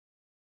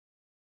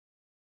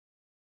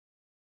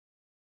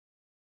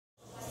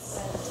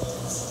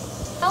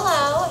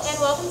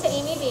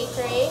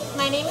Bakery.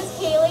 My name is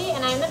Kaylee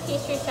and I'm the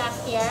pastry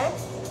chef here.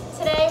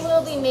 Today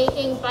we'll be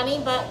making bunny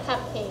butt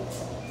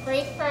cupcakes,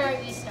 great for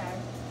Easter.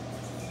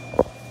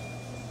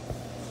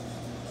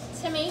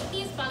 To make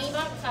these bunny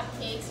butt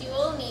cupcakes, you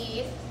will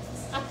need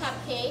a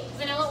cupcake,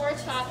 vanilla or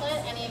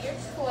chocolate, any of your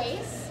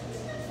choice,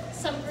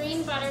 some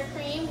green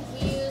buttercream,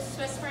 we use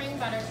Swiss spring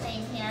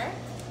buttercream here,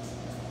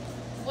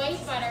 white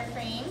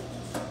buttercream.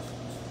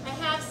 I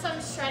have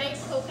some shredded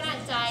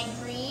coconut dyed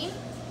green.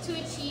 To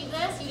achieve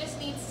this, you just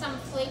need some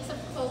flakes of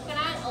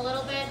coconut, a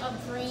little bit of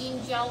green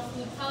gel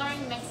food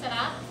coloring, mix it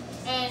up,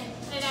 and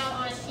put it out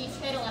on a sheet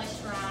tray to let it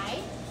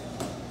dry.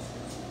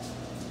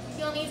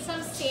 You'll need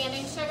some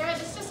sanding sugar.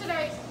 This is just a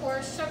very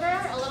coarse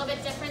sugar, a little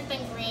bit different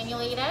than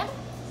granulated.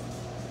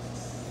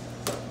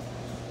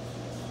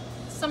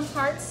 Some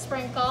heart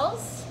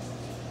sprinkles.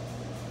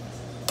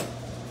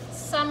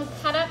 Some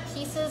cut up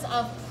pieces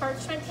of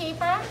parchment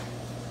paper,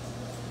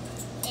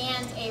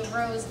 and a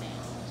rose nail.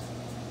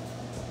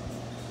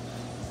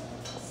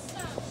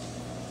 So,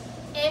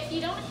 if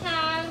you don't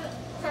have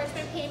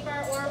parchment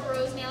paper or a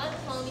rose nail at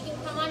home, you can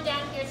come on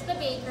down here to the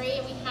bakery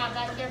and we have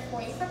that here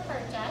for you for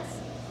purchase.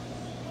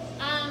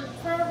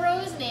 For a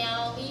rose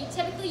nail, we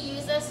typically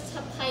use this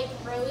to pipe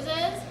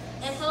roses.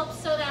 It helps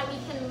so that we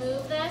can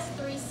move this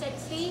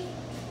 360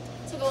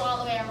 to go all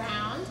the way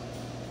around.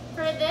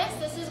 For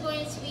this is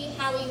going to be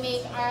how we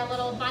make our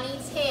little bunny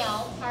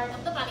tail part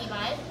of the bunny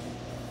butt.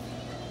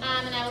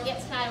 And I will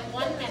get to that in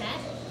 1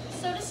 minute.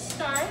 So to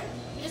start,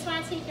 you just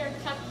want to take your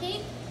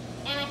cupcake,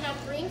 and I have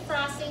green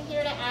frosting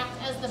here to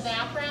act as the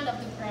background of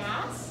the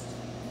grass.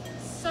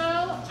 So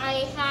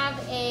I have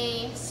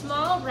a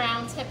small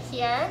round tip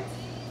here.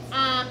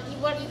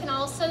 What you can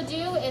also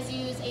do is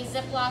use a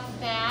Ziploc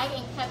bag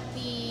and cut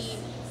the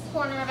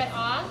corner of it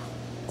off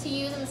to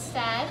use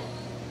instead.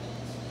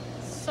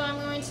 So I'm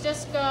going to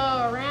just go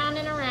around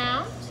and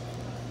around,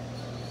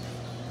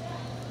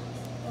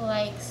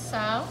 like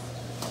so.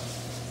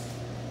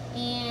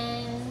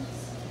 And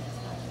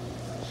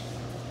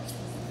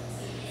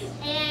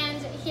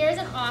here's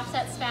an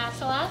offset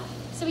spatula.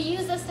 So we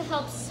use this to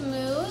help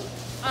smooth.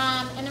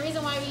 And the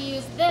reason why we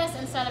use this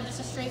instead of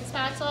just a straight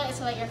spatula is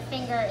so that your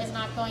finger is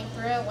not going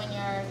through it when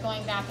you're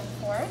going back and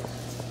forth.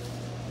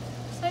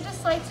 So I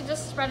just like to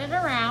just spread it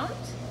around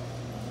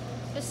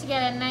just to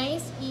get a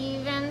nice,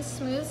 even,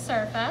 smooth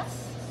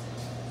surface.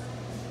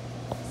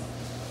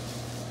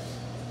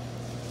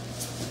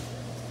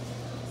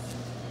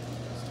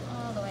 Just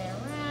all the way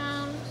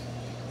around.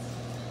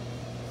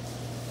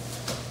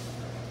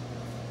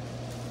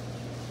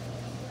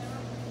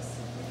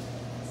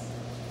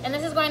 And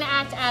this is going to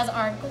act as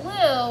our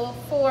glue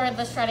for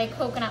the shredded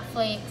coconut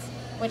flakes,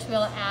 which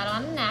we'll add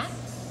on next.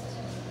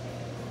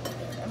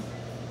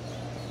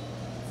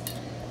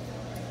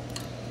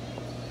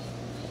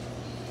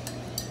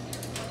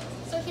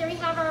 So here we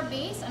have our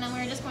base, and then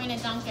we're just going to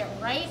dunk it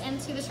right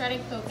into the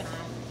shredded coconut.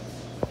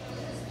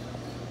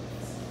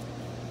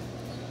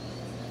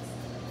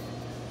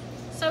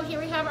 So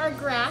here we have our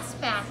grass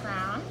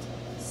background.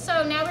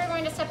 So now we're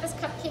going to set this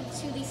cupcake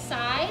to the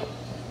side,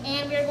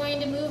 and we're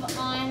going to move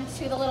on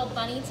to the little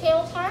bunny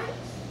tail part.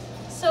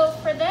 So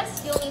for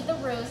this, you'll need the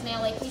rose nail,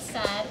 like we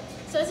said.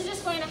 So this is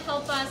just going to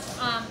help us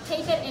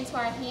pipe it into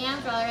our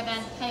hand rather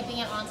than piping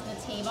it onto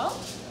the table.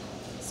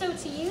 So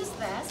to use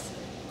this,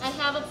 I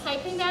have a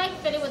piping bag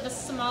fitted with a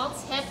small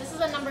tip. This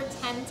is a number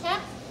 10 tip.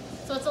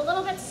 So it's a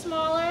little bit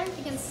smaller,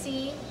 you can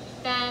see,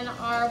 than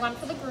our one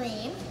for the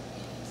green.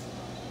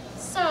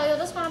 So you'll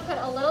just want to put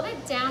a little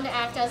bit down to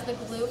act as the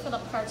glue for the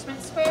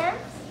parchment square.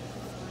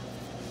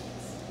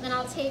 Then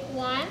I'll take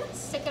one,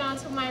 stick it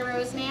onto my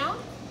rose nail,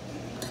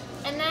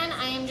 and then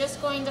I am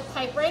just going to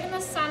pipe right in the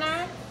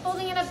center,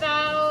 holding it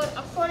about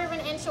 1/4 of an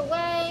inch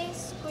away,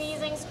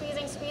 squeezing,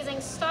 squeezing,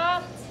 squeezing,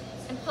 stop,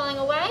 and pulling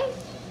away.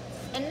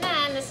 And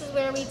then this is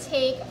where we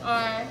take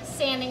our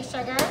sanding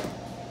sugar,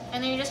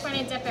 and then you're just going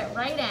to dip it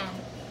right in.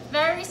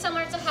 Very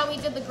similar to how we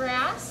did the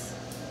grass.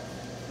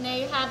 Now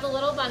you have the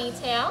little bunny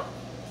tail.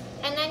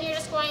 And then you're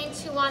just going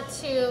to want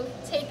to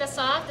take this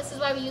off. This is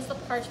why we use the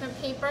parchment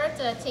paper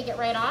to take it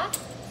right off.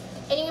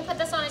 And you can put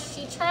this on a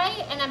sheet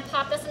tray and then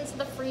pop this into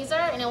the freezer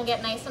and it will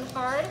get nice and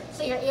hard,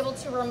 so you're able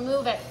to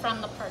remove it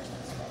from the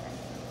parchment square.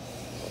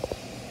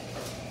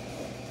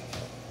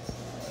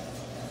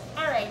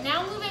 All right,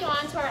 now moving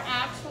on to our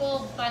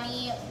actual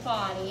bunny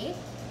body.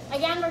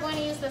 Again, we're going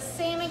to use the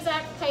same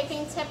exact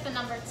piping tip, the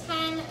number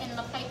 10 in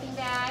the piping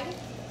bag.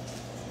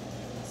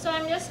 So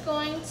I'm just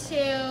going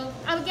to,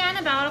 again,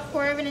 about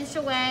 1/4 of an inch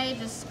away,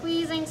 just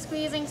squeezing,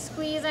 squeezing,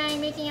 squeezing,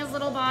 making his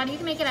little body. You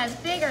can make it as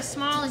big or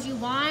small as you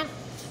want.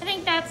 I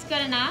think that's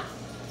good enough.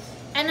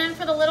 And then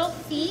for the little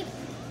feet,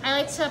 I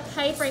like to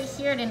pipe right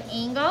here at an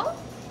angle.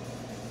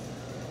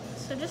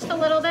 So just a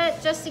little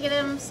bit, just to give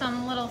him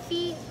some little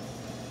feet.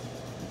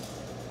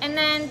 And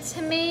then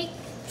to make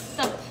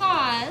the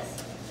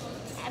paws,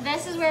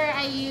 this is where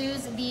I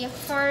use the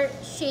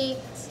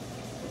heart-shaped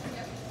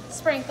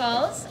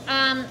sprinkles.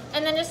 And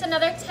then just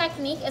another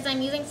technique is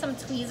I'm using some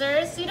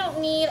tweezers. So you don't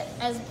need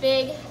as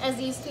big as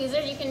these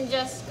tweezers. You can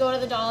just go to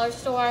the dollar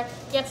store,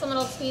 get some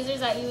little tweezers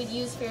that you would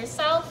use for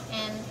yourself,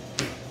 and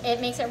It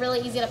makes it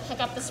really easy to pick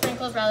up the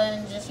sprinkles rather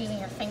than just using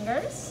your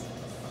fingers.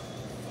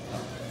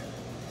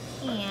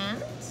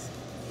 And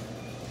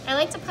I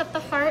like to put the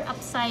heart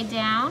upside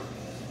down.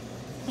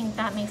 I think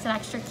that makes it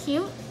extra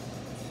cute.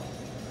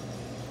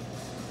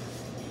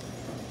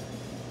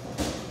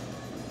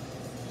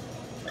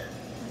 Like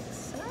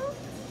so.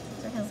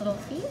 These are his little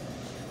feet.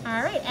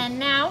 All right, and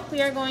now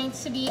we are going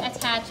to be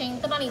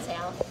attaching the bunny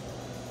tail.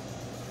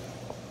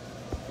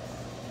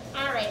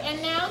 All right,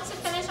 and now to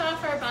finish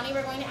off our bunny,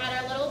 we're going to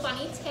add our little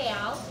bunny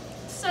tail.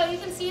 So you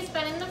can see it's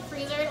been in the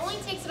freezer. It only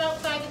takes about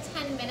 5 to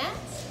 10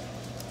 minutes.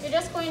 You're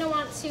just going to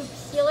want to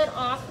peel it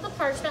off the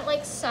parchment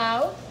like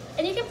so.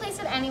 And you can place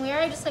it anywhere.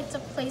 I just like to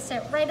place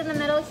it right in the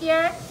middle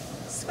here.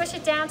 Squish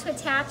it down to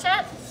attach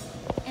it.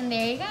 And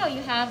there you go,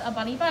 you have a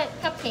bunny butt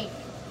cupcake.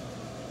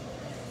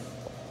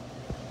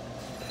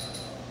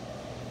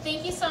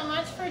 Thank you so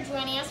much for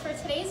joining us for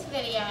today's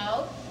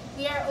video.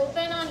 We are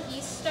open on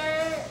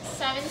Easter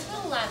 7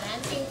 to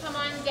 11, so you can come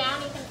on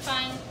down. You can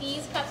find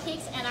these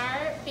cupcakes in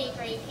our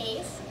bakery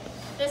case.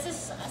 This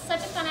is such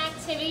a fun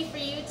activity for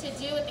you to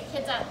do with the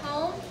kids at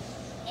home,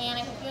 and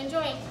I hope you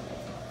enjoy.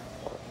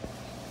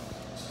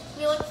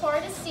 We look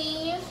forward to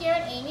seeing you here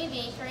at Amie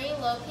Bakery,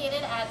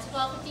 located at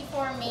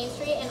 1254 Main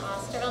Street in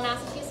Osterville,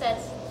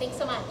 Massachusetts. Thanks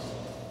so much.